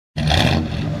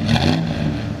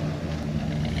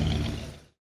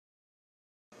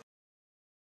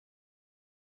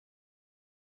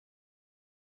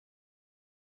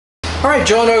Alright,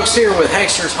 John Oakes here with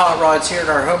Hankster's Hot Rods here in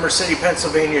our Homer City,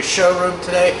 Pennsylvania showroom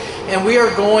today, and we are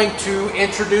going to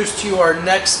introduce to you our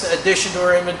next addition to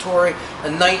our inventory, a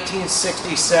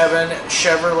 1967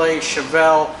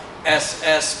 Chevelle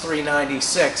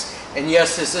SS396. And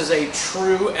yes, this is a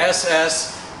true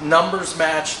SS numbers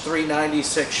match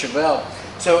 396 Chevelle.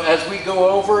 So as we go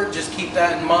over it, just keep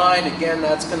that in mind. Again,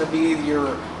 that's going to be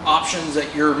your options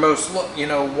that you're most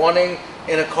wanting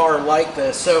in a car like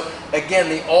this. So again,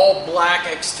 the all black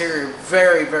exterior,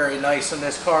 very, very nice on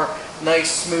this car. Nice,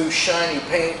 smooth, shiny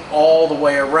paint all the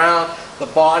way around. The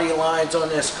body lines on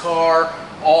this car,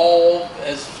 all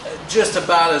as just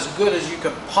about as good as you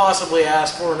could possibly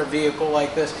ask for in a vehicle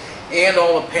like this. And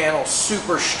all the panels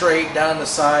super straight down the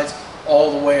sides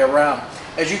all the way around.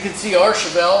 As you can see, our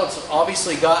Chevelle, it's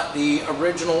obviously got the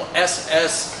original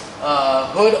SS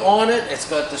hood on it. It's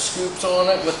got the scoops on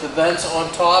it with the vents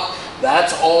on top.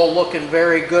 That's all looking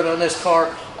very good on this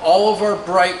car. All of our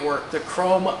bright work, the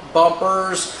chrome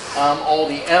bumpers, all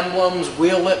the emblems,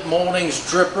 wheel lip moldings,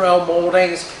 drip rail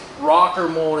moldings, rocker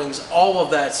moldings, all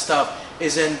of that stuff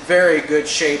is in very good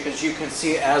shape, as you can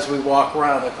see as we walk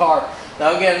around the car.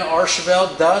 Now again, our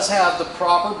Chevelle does have the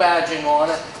proper badging on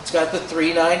it. It's got the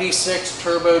 396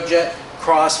 turbojet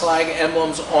cross flag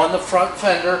emblems on the front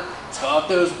fender. It's got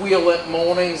those wheel lip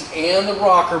moldings and the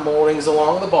rocker moldings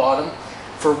along the bottom.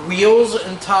 For wheels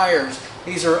and tires,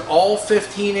 these are all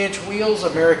 15-inch wheels,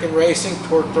 American Racing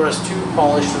Torq Thrust 2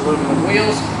 polished aluminum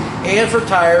wheels. And for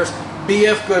tires,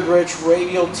 BFGoodrich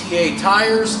Radial TA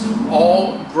tires,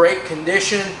 all great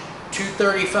condition.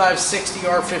 235/60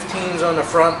 R15s on the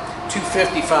front,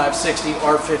 255/60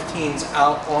 R15s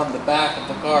out on the back of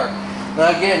the car.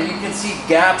 Now again, you can see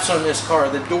gaps on this car.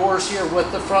 The doors here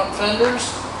with the front fenders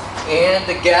and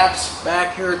the gaps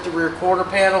back here at the rear quarter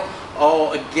panel,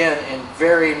 all again in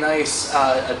very nice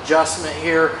adjustment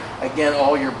here. Again,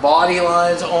 all your body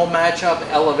lines all match up,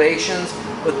 elevations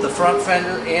with the front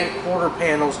fender and quarter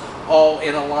panels all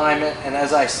in alignment, and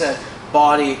as I said,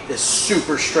 body is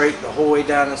super straight the whole way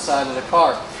down the side of the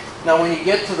car. Now when you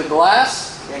get to the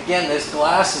glass, again, this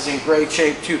glass is in great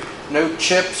shape too. No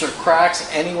chips or cracks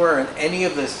anywhere in any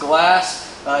of this glass.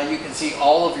 You can see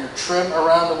all of your trim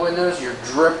around the windows, your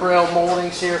drip rail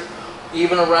moldings here,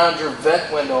 even around your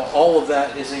vent window, all of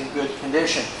that is in good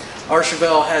condition. Our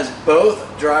Chevelle has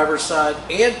both driver's side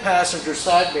and passenger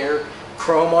side mirror.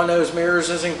 Chrome on those mirrors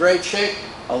is in great shape,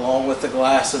 along with the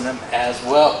glass in them as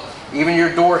well. Even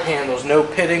your door handles, no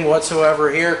pitting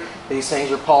whatsoever here. These things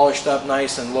are polished up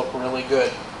nice and look really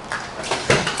good.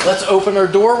 Let's open our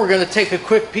door. We're going to take a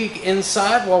quick peek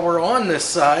inside while we're on this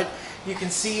side. You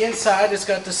can see inside it's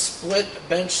got the split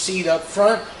bench seat up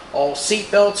front. All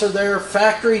seat belts are there,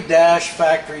 factory dash,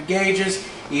 factory gauges,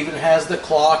 even has the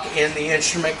clock in the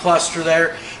instrument cluster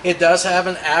there. It does have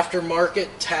an aftermarket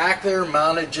tack there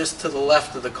mounted just to the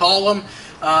left of the column.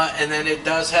 And then it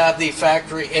does have the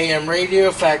factory AM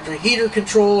radio, factory heater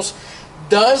controls.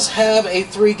 Does have a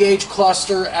 3-gauge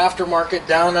cluster aftermarket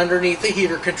down underneath the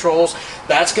heater controls.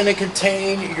 That's going to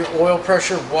contain your oil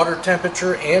pressure, water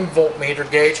temperature, and voltmeter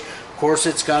gauge. Of course,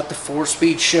 it's got the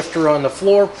 4-speed shifter on the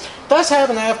floor. Does have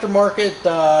an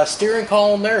aftermarket steering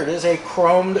column there. It is a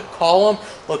chromed column.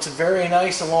 Looks very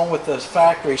nice along with the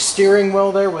factory steering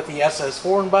wheel there with the SS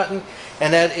horn button.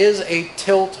 And that is a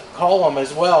tilt column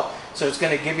as well. So it's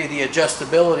going to give you the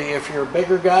adjustability. If you're a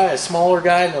bigger guy, a smaller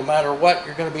guy, no matter what,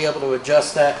 you're going to be able to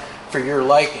adjust that for your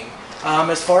liking.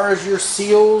 As far as your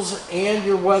seals and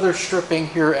your weather stripping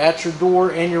here at your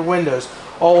door and your windows,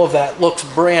 all of that looks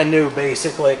brand new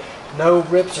basically. No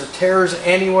rips or tears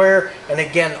anywhere, and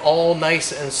again, all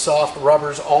nice and soft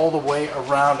rubbers all the way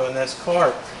around on this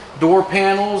car. Door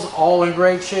panels, all in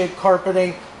great shape,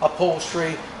 carpeting,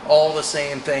 upholstery, all the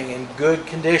same thing in good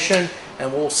condition,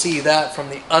 and we'll see that from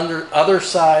the other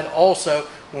side also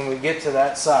when we get to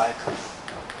that side.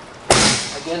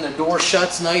 Again, the door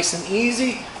shuts nice and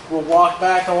easy. We'll walk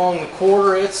back along the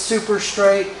quarter. It's super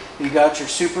straight. You got your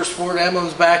Super Sport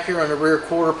emblems back here on the rear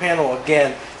quarter panel.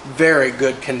 Again, very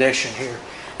good condition here.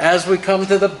 As we come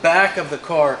to the back of the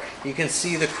car, you can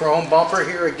see the chrome bumper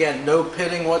here. Again, no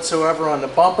pitting whatsoever on the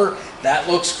bumper. That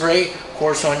looks great. Of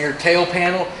course, on your tail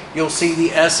panel, you'll see the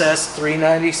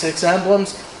SS396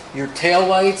 emblems. Your tail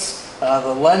lights,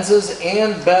 the lenses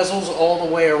and bezels all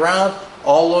the way around,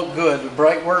 all look good. The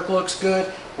bright work looks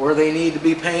good. Where they need to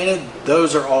be painted,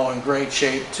 those are all in great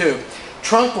shape too.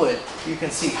 Trunk lid, you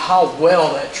can see how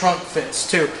well that trunk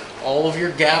fits too. All of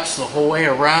your gaps the whole way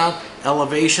around,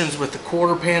 elevations with the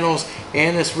quarter panels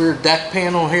and this rear deck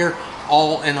panel here,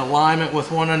 all in alignment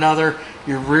with one another.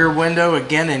 Your rear window,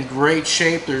 again, in great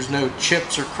shape. There's no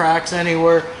chips or cracks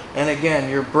anywhere. And again,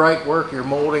 your bright work, your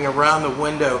molding around the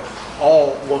window,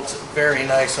 all looks very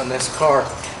nice on this car.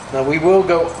 Now we will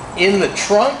go in the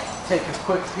trunk, take a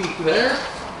quick peek there.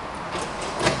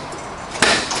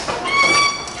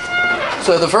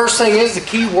 So the first thing is the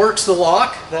key works the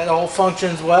lock. That all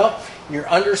functions well. Your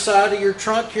underside of your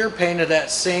trunk here painted that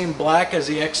same black as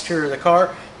the exterior of the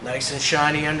car. Nice and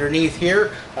shiny underneath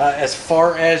here. As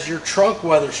far as your trunk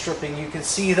weather stripping, you can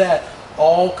see that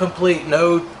all complete.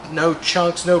 No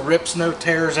chunks, no rips, no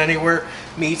tears anywhere.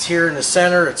 Meets here in the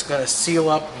center. It's going to seal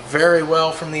up very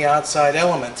well from the outside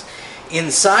elements.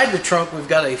 Inside the trunk, we've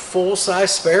got a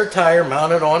full-size spare tire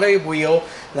mounted on a wheel.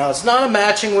 Now, it's not a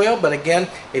matching wheel, but again,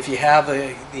 if you have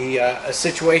a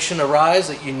situation arise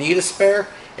that you need a spare,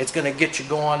 it's going to get you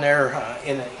going there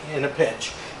in a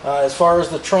pinch. As far as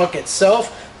the trunk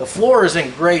itself, the floor is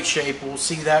in great shape. We'll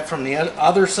see that from the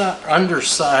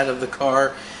underside of the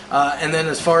car. And then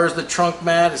as far as the trunk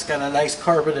mat, it's got a nice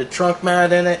carpeted trunk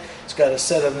mat in it. It's got a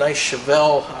set of nice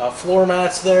Chevelle floor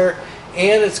mats there.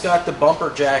 And it's got the bumper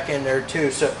jack in there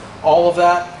too. So all of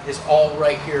that is all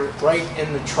right here, right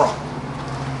in the trunk.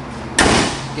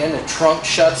 Again, the trunk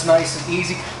shuts nice and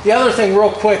easy. The other thing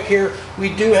real quick here,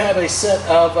 we do have a set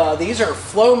of, these are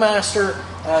Flowmaster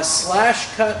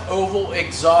slash cut oval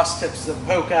exhaust tips that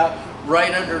poke out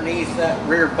right underneath that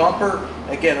rear bumper.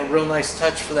 Again, a real nice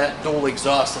touch for that dual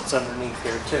exhaust that's underneath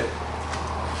here too.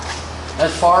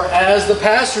 As far as the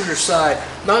passenger side,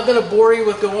 not going to bore you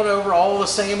with going over all the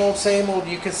same old.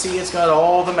 You can see it's got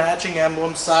all the matching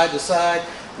emblems side to side,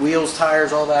 wheels,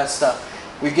 tires, all that stuff.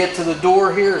 We get to the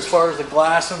door here. As far as the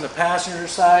glass on the passenger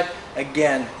side,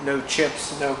 again, no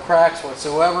chips, no cracks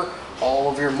whatsoever.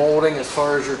 All of your molding as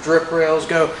far as your drip rails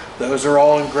go, those are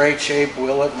all in great shape.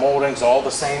 Willet moldings, all the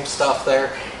same stuff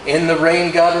there. In the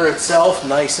rain gutter itself,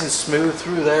 nice and smooth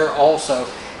through there also.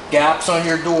 Gaps on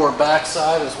your door, back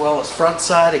side as well as front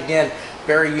side. Again,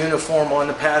 very uniform on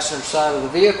the passenger side of the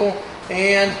vehicle.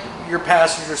 And your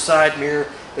passenger side mirror,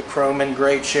 the chrome in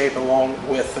great shape along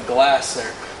with the glass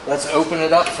there. Let's open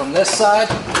it up from this side.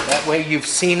 That way you've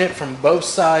seen it from both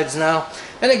sides now.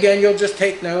 And again, you'll just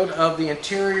take note of the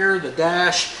interior, the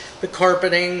dash, the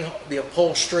carpeting, the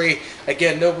upholstery.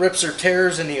 Again, no rips or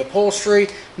tears in the upholstery,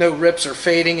 no rips or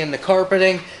fading in the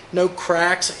carpeting, no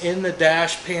cracks in the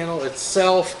dash panel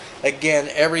itself. Again,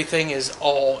 everything is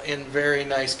all in very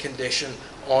nice condition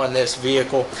on this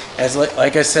vehicle. As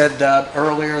like I said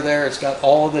earlier there, it's got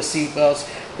all of the seat belts.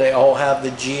 They all have the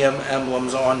GM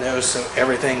emblems on those, so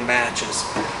everything matches.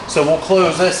 So we'll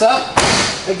close this up.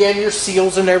 Again, your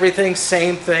seals and everything,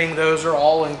 same thing. Those are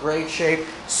all in great shape.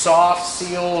 Soft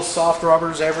seals, soft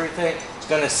rubbers, everything. It's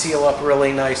going to seal up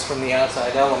really nice from the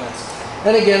outside elements.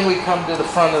 And again, we come to the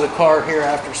front of the car here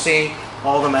after seeing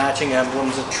all the matching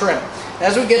emblems and trim.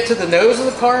 As we get to the nose of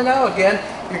the car now, again,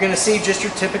 you're going to see just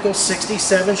your typical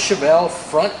 67 Chevelle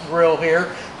front grille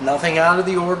here. Nothing out of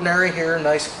the ordinary here.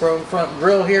 Nice chrome front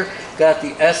grille here. Got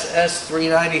the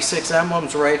SS396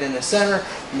 emblems right in the center.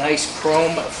 Nice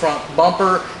chrome front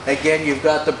bumper. Again, you've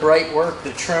got the bright work,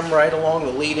 the trim right along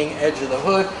the leading edge of the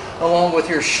hood, along with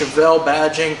your Chevelle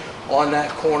badging on that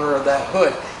corner of that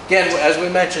hood. Again, as we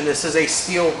mentioned, this is a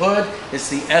steel hood. It's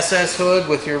the SS hood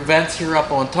with your vents here up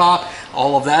on top.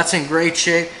 All of that's in great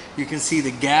shape. You can see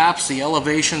the gaps, the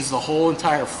elevations, the whole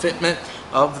entire fitment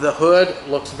of the hood.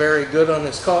 Looks very good on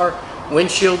this car.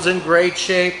 Windshield's in great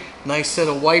shape. Nice set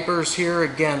of wipers here.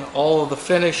 Again, all of the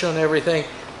finish on everything.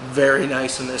 Very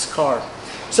nice in this car.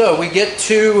 So we get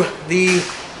to the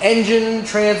engine,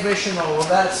 transmission, all of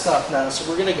that stuff now. So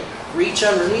we're going to reach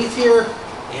underneath here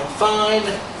and find,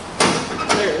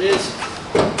 there it is,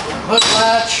 hood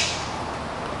latch.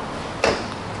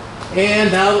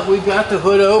 And now that we've got the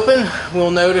hood open,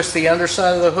 we'll notice the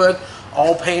underside of the hood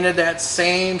all painted that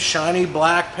same shiny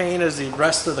black paint as the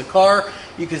rest of the car.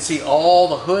 You can see all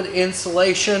the hood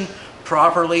insulation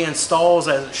properly installed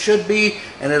as it should be,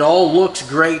 and it all looks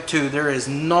great too. There is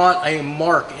not a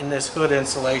mark in this hood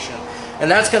insulation,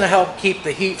 and that's going to help keep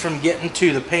the heat from getting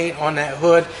to the paint on that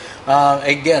hood.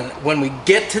 Again, when we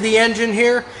get to the engine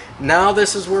here, now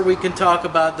this is where we can talk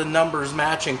about the numbers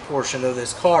matching portion of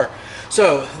this car.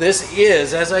 So this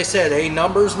is, as I said, a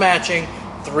numbers matching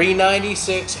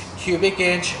 396 cubic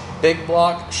inch big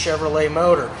block Chevrolet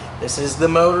motor. This is the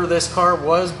motor this car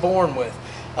was born with.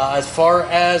 As far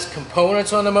as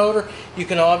components on the motor, you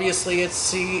can obviously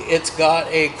see it's got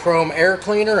a chrome air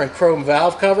cleaner and chrome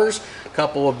valve covers, a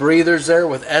couple of breathers there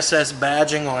with SS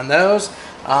badging on those.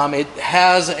 It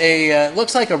has a,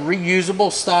 looks like a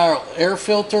reusable style air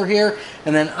filter here,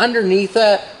 and then underneath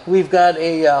that we've got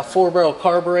a 4-barrel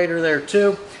carburetor there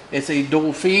too. It's a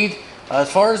dual feed. As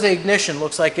far as the ignition,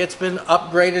 looks like it's been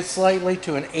upgraded slightly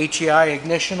to an HEI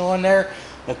ignition on there.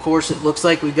 Of course, it looks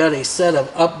like we got a set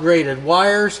of upgraded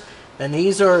wires, and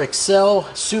these are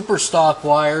Accel super stock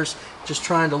wires. Just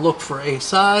trying to look for a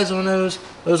size on those.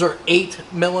 Those are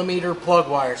 8mm plug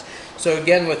wires. So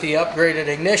again, with the upgraded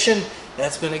ignition,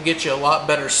 that's going to get you a lot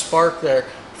better spark there.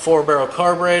 4-barrel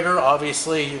carburetor,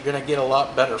 obviously you're going to get a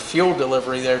lot better fuel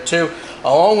delivery there too,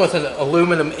 along with an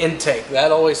aluminum intake.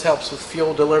 That always helps with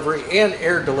fuel delivery and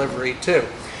air delivery too.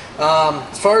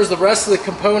 As far as the rest of the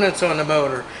components on the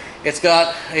motor, it's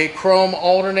got a chrome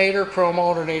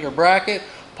alternator bracket,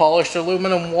 polished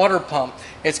aluminum water pump.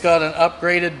 It's got an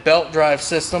upgraded belt drive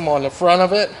system on the front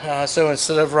of it, so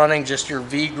instead of running just your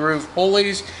V-groove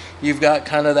pulleys, you've got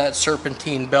kind of that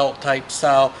serpentine belt type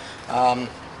style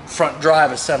front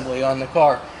drive assembly on the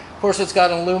car. Of course, it's got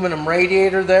an aluminum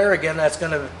radiator there. Again, that's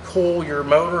going to cool your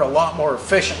motor a lot more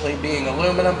efficiently being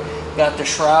aluminum. Got the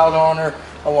shroud on her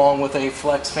along with a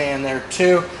flex fan there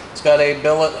too. It's got a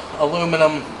billet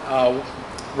aluminum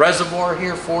reservoir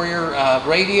here for your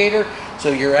radiator, so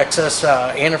your excess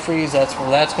antifreeze, that's where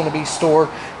that's going to be stored.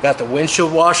 Got the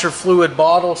windshield washer fluid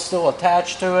bottle still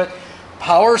attached to it.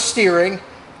 Power steering,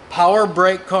 power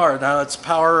brake car. Now it's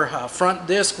power front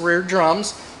disc, rear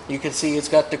drums. You can see it's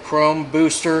got the chrome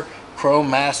booster, chrome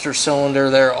master cylinder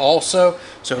there also.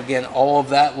 So again, all of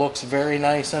that looks very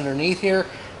nice underneath here.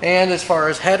 And as far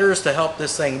as headers to help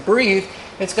this thing breathe,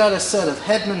 it's got a set of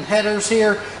Hedman headers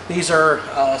here. These are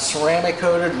ceramic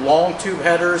coated long tube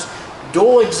headers,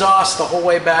 dual exhaust the whole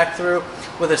way back through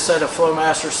with a set of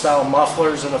Flowmaster style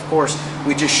mufflers. And of course,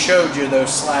 we just showed you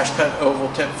those slash cut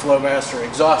oval tip Flowmaster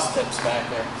exhaust tips back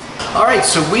there. All right,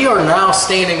 so we are now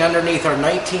standing underneath our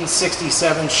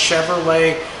 1967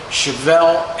 Chevrolet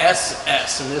Chevelle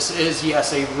SS, and this is,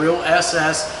 yes, a real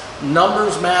SS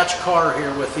numbers match car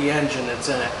here with the engine that's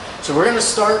in it. So we're going to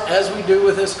start, as we do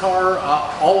with this car,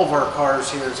 all of our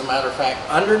cars here, as a matter of fact,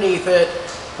 underneath it,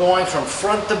 going from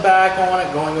front to back on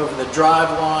it, going over the drive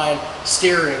line,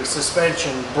 steering,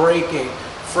 suspension, braking,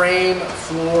 frame,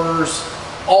 floors,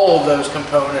 all of those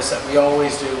components that we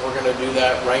always do. We're going to do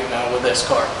that right now with this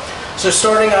car. So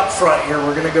starting up front here,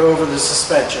 we're going to go over the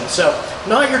suspension. So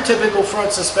not your typical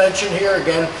front suspension here.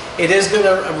 Again, it is going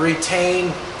to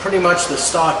retain pretty much the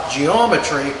stock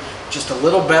geometry, just a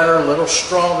little better, a little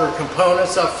stronger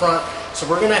components up front. So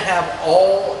we're going to have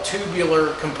all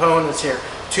tubular components here.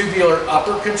 Tubular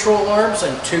upper control arms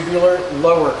and tubular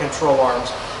lower control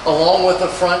arms, along with the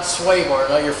front sway bar.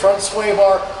 Now your front sway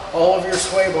bar, all of your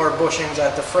sway bar bushings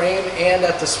at the frame and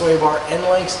at the sway bar end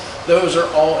links, those are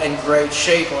all in great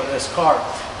shape on this car.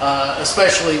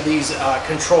 Especially these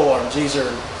control arms. These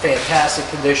are fantastic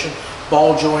condition.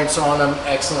 Ball joints on them,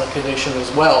 excellent condition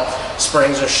as well.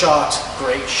 Springs and shocks,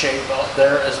 great shape out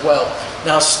there as well.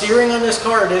 Now steering on this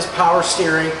car, it is power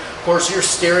steering. Of course, your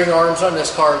steering arms on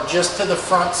this car just to the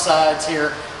front sides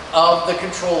here of the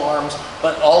control arms,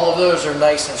 but all of those are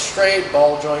nice and straight.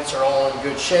 Ball joints are all in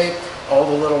good shape. All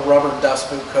the little rubber dust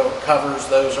boot coat covers,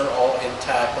 those are all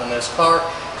intact on this car.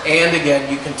 And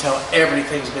again, you can tell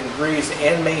everything's been greased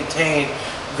and maintained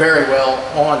very well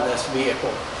on this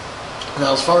vehicle.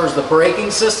 Now, as far as the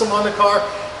braking system on the car,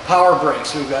 power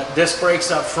brakes. We've got disc brakes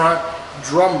up front,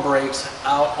 drum brakes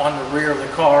out on the rear of the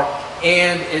car,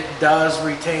 and it does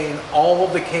retain all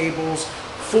of the cables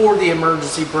for the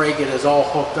emergency brake. It is all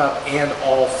hooked up and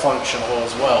all functional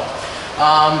as well.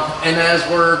 And as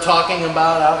we're talking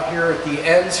about out here at the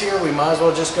ends here, we might as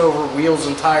well just go over wheels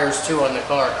and tires too on the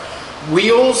car.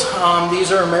 Wheels,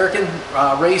 these are American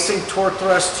Racing Torq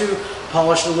Thrust 2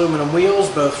 polished aluminum wheels,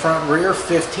 both front and rear,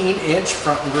 15-inch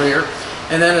front and rear.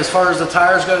 And then as far as the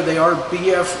tires go, they are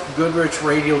BFGoodrich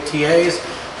Radial TAs.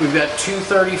 We've got two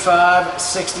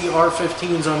 35/60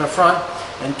 R15s on the front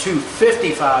and two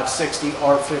 55/60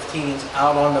 R15s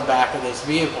out on the back of this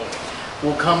vehicle.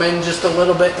 We'll come in just a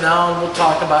little bit now and we'll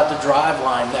talk about the drive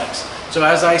line next. So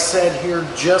as I said here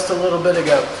just a little bit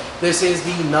ago, this is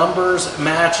the numbers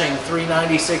matching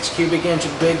 396 cubic inch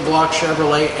big block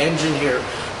Chevrolet engine here.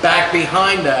 Back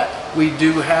behind that, we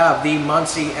do have the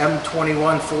Muncie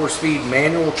M21 4-speed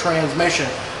manual transmission.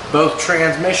 Both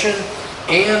transmission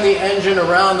and the engine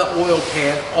around the oil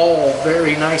can, all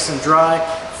very nice and dry,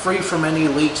 free from any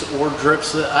leaks or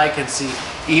drips that I can see.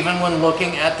 Even when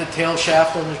looking at the tail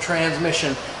shaft on the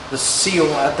transmission, the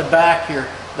seal at the back here,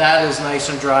 that is nice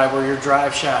and dry where your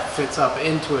drive shaft fits up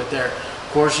into it there.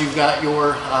 Of course, you've got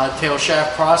your tail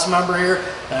shaft cross member here.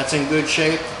 That's in good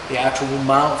shape. The actual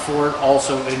mount for it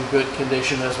also in good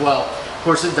condition as well. Of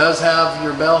course, it does have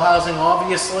your bell housing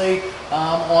obviously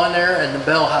on there, and the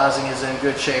bell housing is in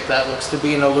good shape. That looks to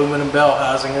be an aluminum bell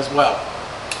housing as well.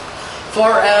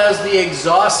 Far as the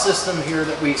exhaust system here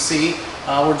that we see,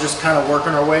 we're just kind of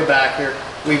working our way back here.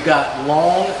 We've got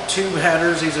long tube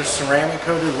headers. These are ceramic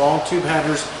coated long tube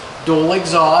headers, dual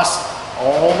exhaust,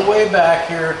 all the way back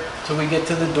here till we get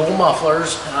to the dual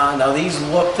mufflers. Now these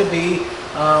look to be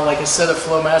like a set of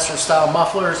Flowmaster style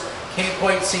mufflers. Can't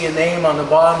quite see a name on the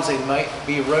bottoms. They might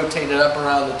be rotated up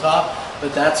around the top,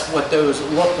 but that's what those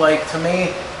look like to me.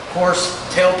 Of course,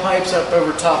 tailpipes up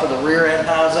over top of the rear end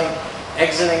housing,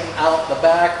 exiting out the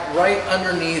back, right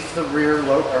underneath the rear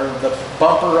or the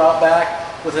bumper out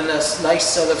back, with a nice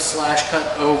set of slash cut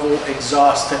oval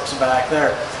exhaust tips back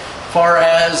there. Far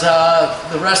as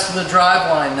the rest of the drive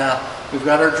line now, we've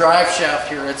got our drive shaft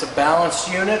here. It's a balanced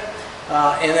unit.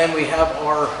 And then we have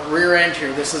our rear end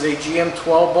here. This is a GM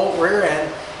 12-bolt rear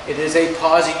end. It is a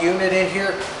POSI unit in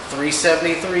here,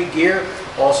 373 gear.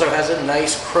 Also has a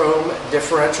nice chrome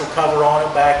differential cover on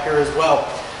it back here as well.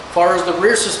 As far as the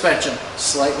rear suspension,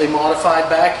 slightly modified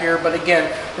back here, but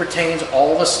again, retains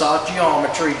all the stock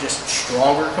geometry, just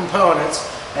stronger components.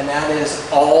 And that is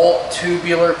all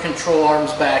tubular control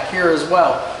arms back here as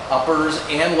well. Uppers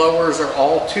and lowers are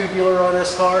all tubular on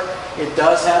this car. It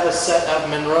does have a set of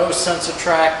Monroe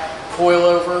Sensitrack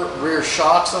coilover rear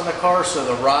shocks on the car, so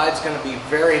the ride's going to be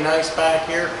very nice back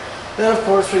here. Then of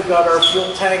course we've got our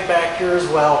fuel tank back here as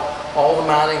well. All the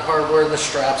mounting hardware, the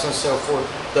straps and so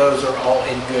forth, those are all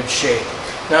in good shape.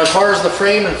 Now as far as the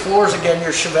frame and floors, again,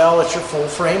 your Chevelle, it's your full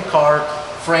frame car.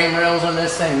 Frame rails on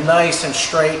this thing, nice and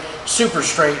straight, super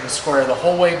straight and square the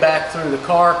whole way back through the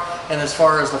car. And as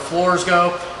far as the floors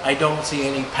go, I don't see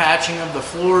any patching of the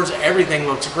floors. Everything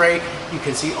looks great. You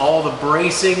can see all the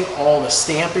bracing, all the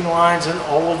stamping lines and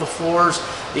all of the floors.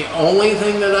 The only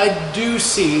thing that I do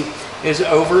see is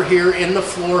over here in the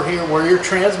floor here where your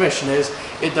transmission is.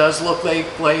 It does look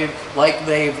like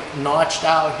they've notched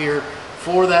out here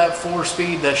for that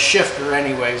 4-speed, the shifter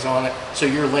anyways on it, so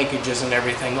your linkages and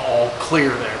everything all clear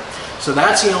there. So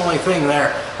that's the only thing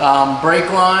there.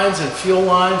 Brake lines and fuel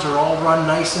lines are all run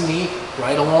nice and neat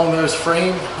right along those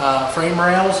frame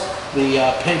rails.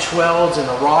 The pinch welds and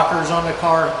the rockers on the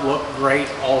car look great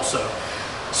also.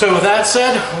 So with that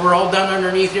said, we're all done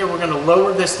underneath here. We're going to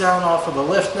lower this down off of the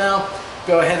lift now.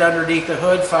 Go ahead underneath the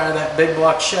hood, fire that big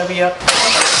block Chevy up.